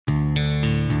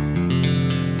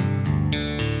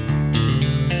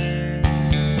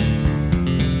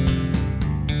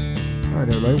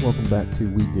everybody. Welcome back to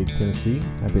We Dig Tennessee.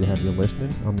 Happy to have you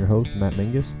listening. I'm your host, Matt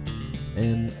Mingus.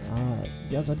 And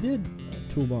guys, I did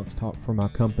a toolbox talk for my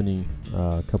company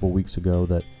a couple weeks ago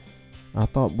that I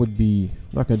thought would be,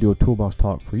 I'm not going to do a toolbox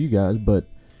talk for you guys, but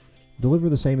deliver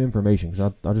the same information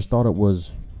because I just thought it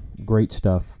was great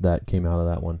stuff that came out of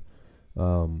that one.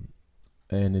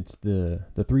 And it's the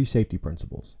 3 safety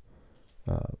principles.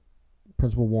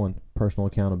 Principle 1, personal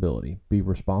accountability. Be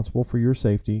responsible for your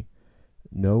safety.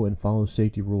 Know and follow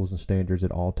safety rules and standards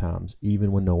at all times,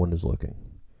 even when no one is looking.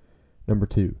 Number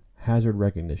 2, hazard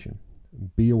recognition.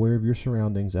 Be aware of your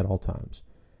surroundings at all times.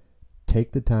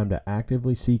 Take the time to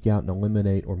actively seek out and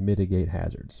eliminate or mitigate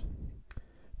hazards.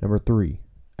 Number 3,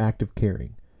 active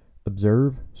caring.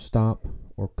 Observe, stop,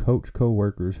 or coach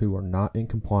coworkers who are not in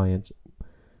compliance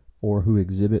or who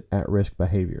exhibit at-risk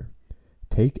behavior.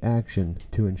 Take action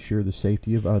to ensure the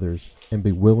safety of others and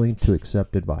be willing to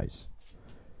accept advice.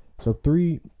 So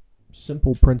 3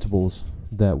 simple principles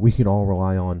that we can all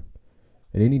rely on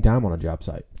at any time on a job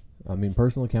site. I mean,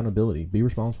 personal accountability. Be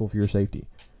responsible for your safety.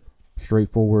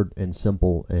 Straightforward and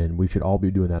simple, and we should all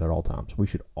be doing that at all times. We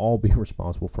should all be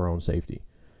responsible for our own safety.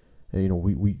 And,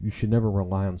 you should never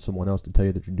rely on someone else to tell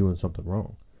you that you're doing something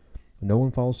wrong. No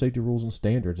one follows safety rules and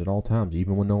standards at all times,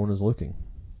 even when no one is looking.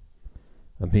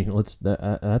 I mean,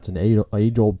 that's an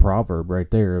age-old proverb right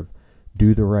there of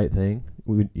do the right thing,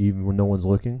 even when no one's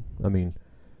looking. I mean,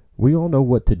 we all know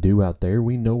what to do out there.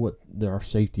 We know what our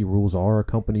safety rules are, our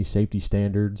company safety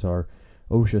standards, our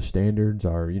OSHA standards,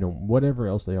 our, whatever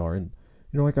else they are. And,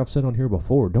 like I've said on here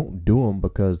before, don't do them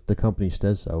because the company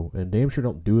says so. And damn sure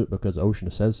don't do it because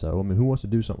OSHA says so. I mean, who wants to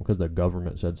do something because the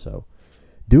government said so?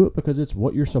 Do it because it's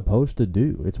what you're supposed to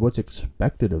do. It's what's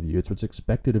expected of you. It's what's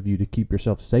expected of you to keep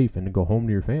yourself safe and to go home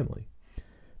to your family.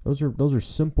 Those are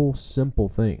simple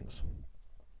things.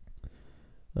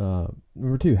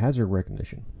 Number 2, hazard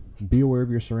recognition. Be aware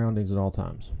of your surroundings at all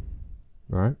times.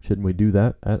 All right? Shouldn't we do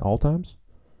that at all times?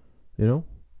 I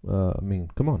mean,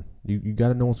 come on. You got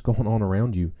to know what's going on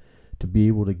around you to be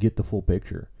able to get the full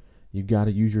picture. You got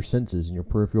to use your senses and your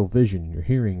peripheral vision, and your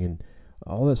hearing, and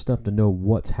all that stuff to know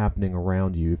what's happening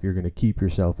around you if you're going to keep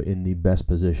yourself in the best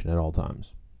position at all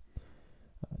times.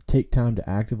 Take time to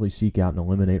actively seek out and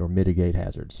eliminate or mitigate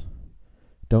hazards.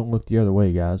 Don't look the other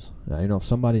way, guys. If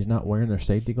somebody's not wearing their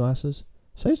safety glasses,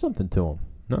 say something to them.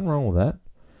 Nothing wrong with that.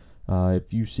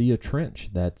 If you see a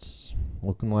trench that's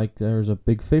looking like there's a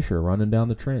big fissure running down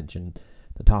the trench and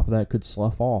the top of that could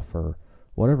slough off or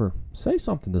whatever, say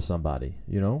something to somebody.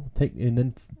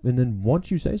 And then once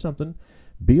you say something,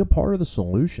 be a part of the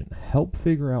solution. Help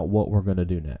figure out what we're going to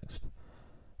do next.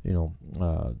 You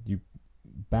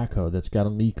backhoe that's got a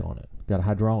leak on it, got a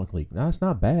hydraulic leak. Now, it's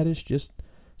not bad. It's just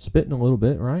spitting a little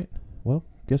bit, right? Well,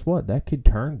 guess what? That could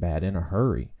turn bad in a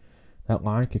hurry. That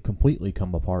line could completely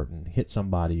come apart and hit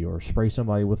somebody or spray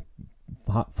somebody with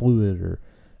hot fluid or,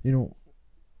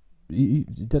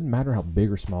 it doesn't matter how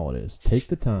big or small it is. Take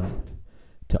the time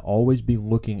to always be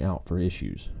looking out for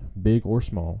issues, big or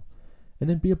small, and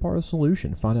then be a part of the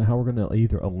solution. Find out how we're going to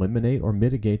either eliminate or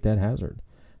mitigate that hazard.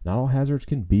 Not all hazards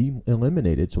can be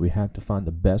eliminated, so we have to find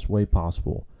the best way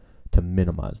possible to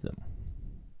minimize them.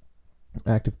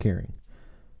 Active caring.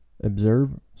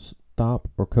 Observe, stop,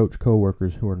 or coach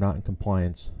coworkers who are not in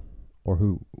compliance or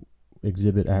who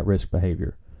exhibit at-risk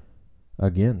behavior.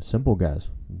 Again, simple, guys.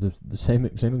 The same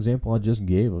example I just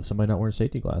gave of somebody not wearing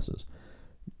safety glasses.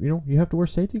 You have to wear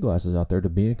safety glasses out there to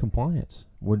be in compliance,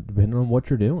 depending on what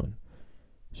you're doing.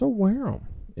 So wear them.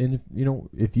 And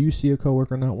if you see a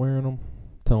coworker not wearing them,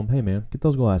 tell them, hey man, get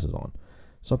those glasses on.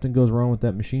 Something goes wrong with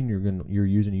that machine you're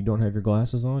using, you don't have your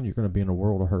glasses on, you're going to be in a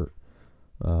world of hurt.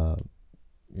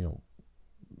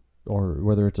 Or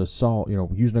whether it's a saw,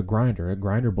 using a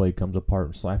grinder blade comes apart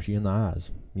and slaps you in the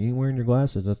eyes. You ain't wearing your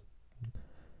glasses, that's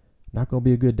not going to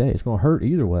be a good day. It's going to hurt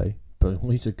either way, but at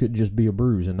least it could just be a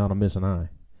bruise and not a missing eye.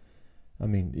 I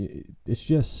mean, it's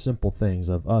just simple things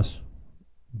of us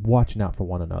watching out for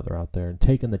one another out there and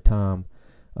taking the time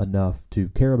enough to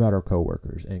care about our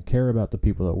coworkers and care about the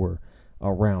people that we're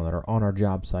around, that are on our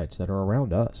job sites, that are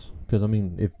around us. Because, I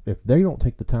mean, if they don't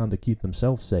take the time to keep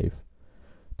themselves safe,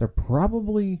 they're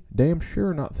probably damn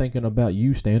sure not thinking about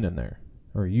you standing there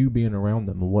or you being around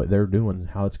them and what they're doing and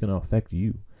how it's going to affect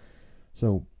you.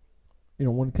 So,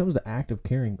 when it comes to active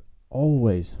caring,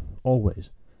 always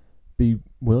be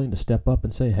willing to step up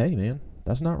and say, hey, man,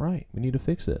 that's not right. We need to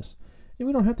fix this. And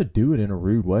we don't have to do it in a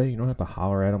rude way. You don't have to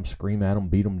holler at them, scream at them,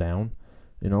 beat them down.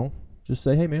 Just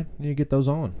say, hey, man, you need to get those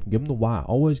on. Give them the why.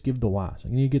 Always give the why. So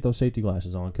you need to get those safety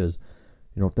glasses on because,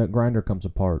 if that grinder comes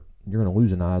apart, you're going to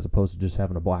lose an eye as opposed to just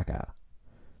having a black eye.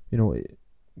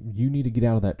 you need to get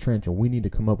out of that trench, and we need to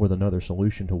come up with another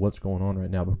solution to what's going on right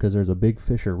now, because there's a big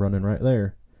fissure running right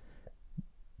there.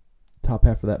 Top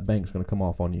half of that bank's going to come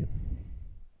off on you.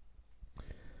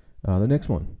 The next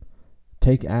one,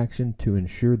 take action to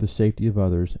ensure the safety of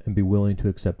others and be willing to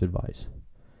accept advice.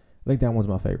 I think that one's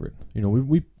my favorite.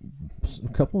 We a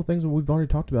couple of things that we've already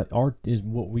talked about is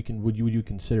what would you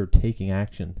consider taking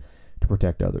action to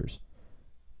protect others.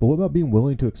 But what about being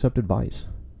willing to accept advice?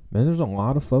 Man, there's a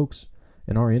lot of folks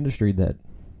in our industry that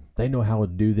they know how to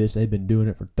do this. They've been doing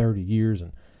it for 30 years,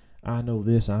 and I know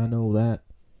this, I know that.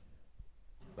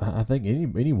 I think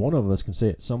any one of us can say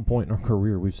at some point in our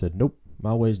career we've said, nope,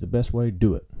 my way is the best way,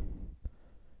 do it.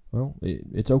 Well,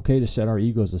 it's okay to set our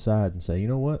egos aside and say, you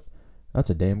know what? That's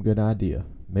a damn good idea.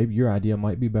 Maybe your idea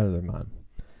might be better than mine.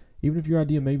 Even if your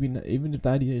idea even if the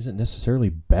idea isn't necessarily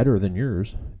better than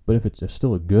yours, but if it's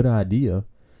still a good idea,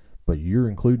 but you're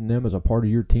including them as a part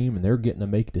of your team and they're getting to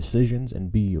make decisions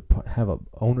and have a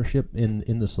ownership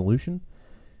in the solution,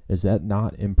 is that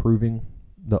not improving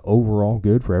the overall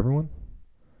good for everyone?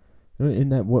 Isn't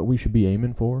that what we should be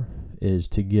aiming for, is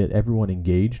to get everyone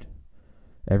engaged,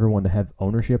 everyone to have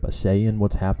ownership, a say in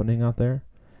what's happening out there,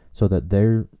 so that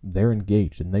they're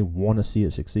engaged and they want to see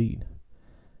it succeed.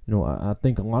 I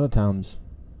think a lot of times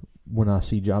when I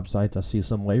see job sites, I see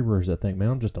some laborers that think,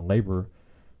 man, I'm just a laborer.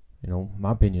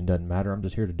 My opinion doesn't matter. I'm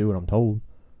just here to do what I'm told.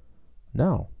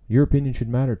 No, your opinion should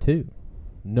matter too.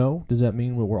 No, does that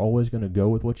mean we're always going to go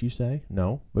with what you say?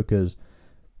 No, because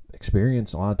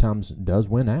experience a lot of times does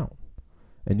win out.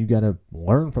 And you got to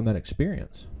learn from that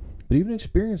experience. But even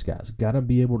experienced guys got to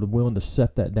be willing to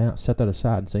set that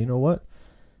aside and say, you know what,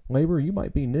 laborer, you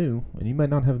might be new and you might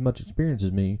not have as much experience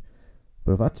as me,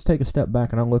 but if I just take a step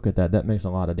back and I look at that makes a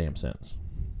lot of damn sense.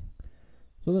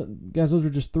 So, guys, those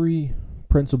are just 3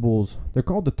 principles. They're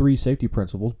called the 3 safety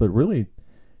principles, but really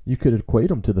you could equate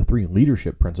them to the 3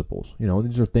 leadership principles.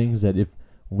 These are things that if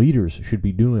leaders should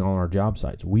be doing on our job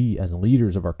sites, we as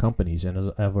leaders of our companies and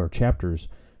of our chapters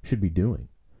should be doing.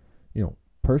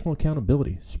 Personal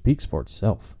accountability speaks for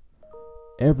itself.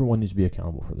 Everyone needs to be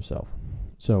accountable for themselves.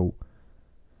 So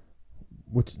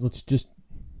let's just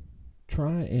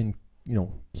try and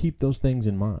keep those things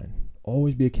in mind.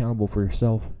 Always be accountable for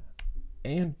yourself,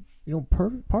 and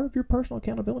part of your personal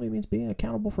accountability means being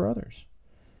accountable for others.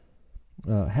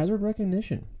 Hazard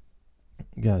recognition,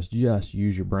 guys, just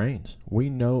use your brains. We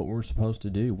know what we're supposed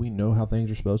to do. We know how things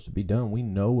are supposed to be done. We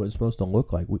know what it's supposed to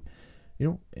look like.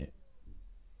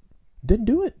 Then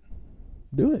do it.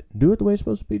 Do it the way it's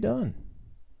supposed to be done.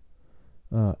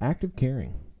 Active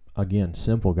caring, again,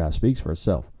 simple, guys, speaks for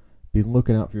itself. Be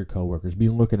looking out for your coworkers. Be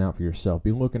looking out for yourself.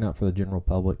 Be looking out for the general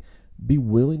public. Be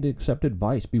willing to accept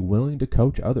advice. Be willing to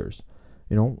coach others.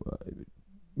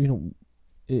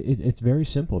 It's very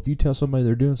simple. If you tell somebody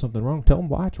they're doing something wrong, tell them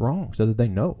why it's wrong so that they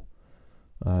know.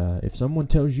 If someone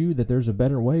tells you that there's a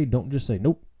better way, don't just say,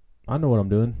 nope, I know what I'm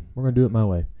doing. We're going to do it my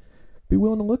way. Be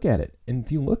willing to look at it. And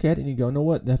if you look at it and you go, you know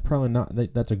what, that's probably not,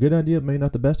 that's a good idea, maybe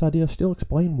not the best idea, still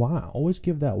explain why. Always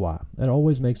give that why. That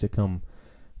always makes it come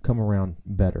around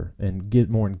better and get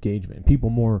more engagement and people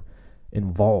more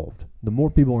involved. The more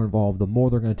people are involved, the more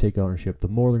they're going to take ownership, the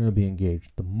more they're going to be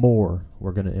engaged, the more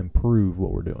we're going to improve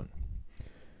what we're doing.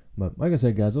 But like I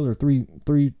said, guys, those are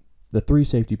the 3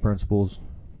 safety principles,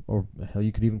 or hell,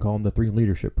 you could even call them the 3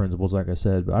 leadership principles, like I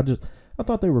said. But I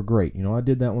thought they were great. I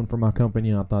did that one for my company,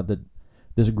 and I thought that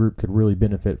this group could really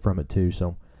benefit from it too.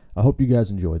 So I hope you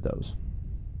guys enjoyed those.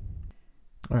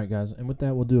 All right, guys, and with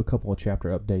that, we'll do a couple of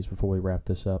chapter updates before we wrap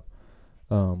this up.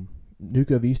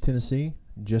 NUCA of East Tennessee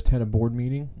just had a board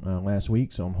meeting last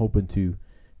week, so I'm hoping to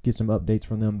get some updates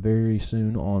from them very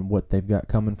soon on what they've got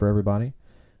coming for everybody,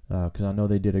 because I know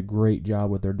they did a great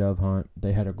job with their dove hunt.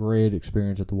 They had a great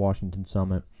experience at the Washington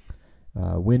Summit.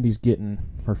 Wendy's getting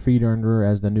her feet under her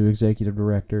as the new executive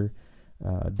director.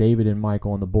 David and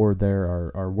Michael on the board there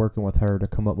are working with her to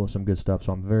come up with some good stuff,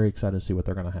 so I'm very excited to see what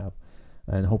they're going to have.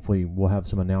 And hopefully we'll have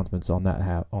some announcements on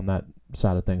that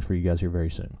side of things for you guys here very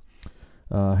soon.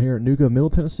 Here at NUCA of Middle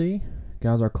Tennessee,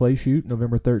 guys, our clay shoot,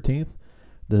 November 13th.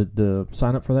 The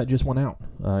sign up for that just went out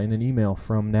in an email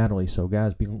from Natalie. So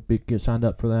guys, get signed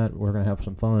up for that. We're going to have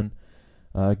some fun.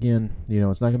 Again,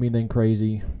 it's not going to be anything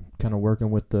crazy, kind of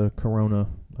working with the corona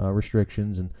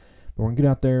restrictions, but we're going to get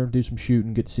out there, do some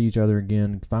shooting, get to see each other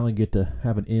again, finally get to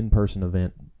have an in-person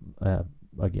event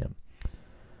again.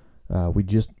 We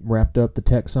just wrapped up the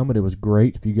Tech Summit. It was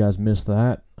great. If you guys missed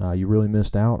that, you really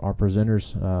missed out. Our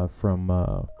presenters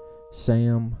from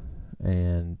SAM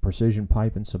and Precision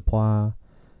Pipe and Supply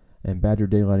and Badger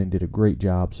Daylighting did a great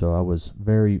job, so I was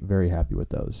very, very happy with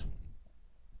those.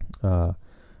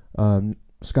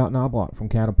 Scott Knobloch from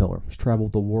Caterpillar has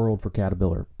traveled the world for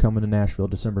Caterpillar, coming to Nashville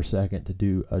December 2nd to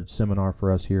do a seminar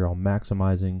for us here on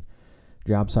maximizing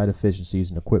job site efficiencies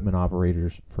and equipment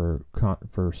operators for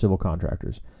civil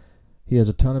contractors. He has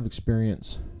a ton of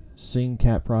experience seeing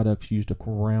Cat products used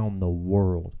around the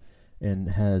world and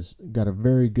has got a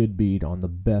very good bead on the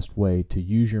best way to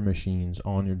use your machines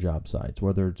on your job sites.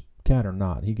 Whether it's Cat or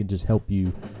not, he can just help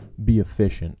you be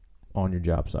efficient on your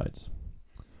job sites.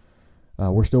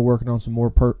 We're still working on some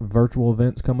more virtual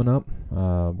events coming up.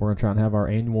 We're going to try and have our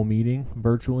annual meeting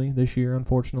virtually this year,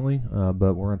 unfortunately,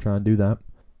 but we're going to try and do that.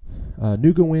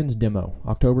 NUCA Wins demo,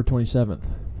 October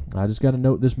 27th. I just got a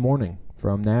note this morning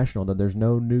from National that there's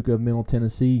no NUCA Middle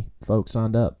Tennessee folks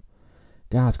signed up.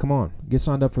 Guys, come on, get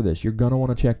signed up for this. You're going to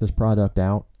want to check this product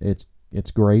out. It's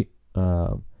great.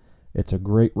 It's a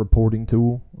great reporting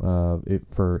tool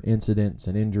for incidents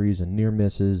and injuries and near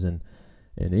misses and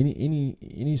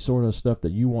any sort of stuff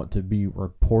that you want to be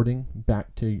reported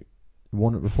back to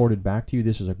you.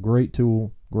 This is a great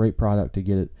tool, great product to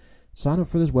get it. Sign up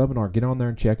for this webinar. Get on there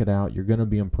and check it out. You're going to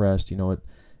be impressed.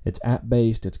 It's app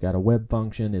based. It's got a web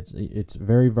function. It's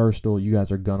very versatile. You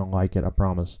guys are gonna like it, I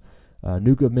promise.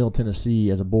 NUCA of Middle Tennessee,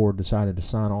 as a board, decided to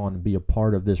sign on and be a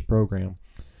part of this program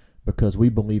because we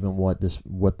believe in what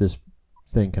this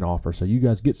thing can offer. So you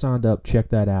guys get signed up. Check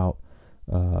that out.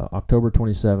 October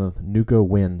 27th, NUCA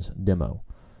Wins demo.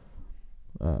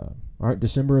 All right,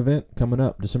 December event coming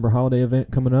up. December holiday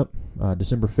event coming up.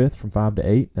 December 5th from 5 to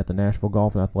 8 at the Nashville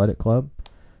Golf and Athletic Club.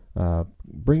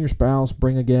 Bring your spouse,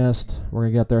 bring a guest. We're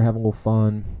going to get out there, have a little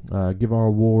fun, give our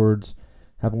awards,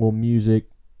 have a little music,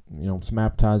 some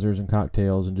appetizers and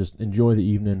cocktails, and just enjoy the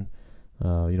evening.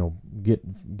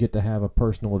 Get to have a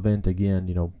personal event again,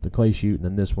 the clay shoot, and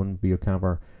then this one be kind of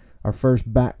our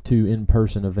first back to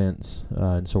in-person events,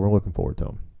 and so we're looking forward to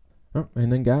them. Oh,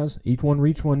 and then, guys, Each One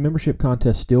Reach One membership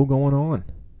contest still going on.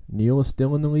 Neil is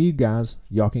still in the lead, guys.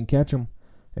 Y'all can catch him.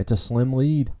 It's a slim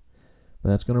lead. But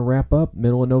that's going to wrap up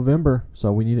middle of November,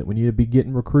 so we need to be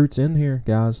getting recruits in here,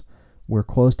 guys. We're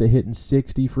close to hitting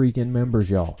 60 freaking members,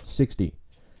 y'all. 60.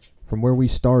 From where we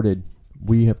started,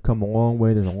 we have come a long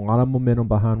way. There's a lot of momentum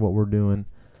behind what we're doing.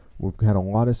 We've had a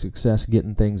lot of success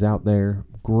getting things out there.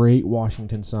 Great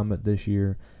Washington Summit this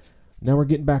year. Now we're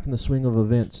getting back in the swing of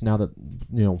events now that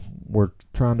we're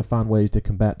trying to find ways to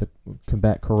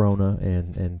combat Corona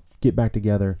and get back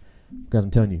together. Guys,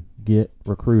 I'm telling you, get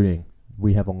recruiting.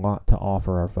 We have a lot to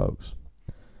offer our folks.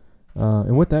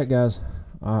 And with that, guys,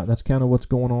 that's kind of what's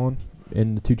going on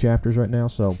in the two chapters right now.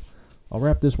 So I'll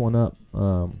wrap this one up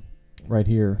right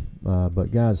here. But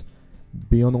guys,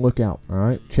 be on the lookout. All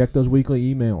right, check those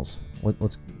weekly emails.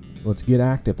 Let's get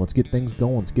active. Let's get things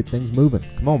going. Let's get things moving.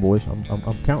 Come on, boys. I'm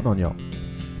counting on y'all.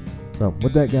 So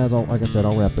with that, guys, like I said,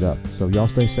 I'll wrap it up. So y'all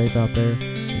stay safe out there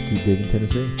and keep digging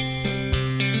Tennessee.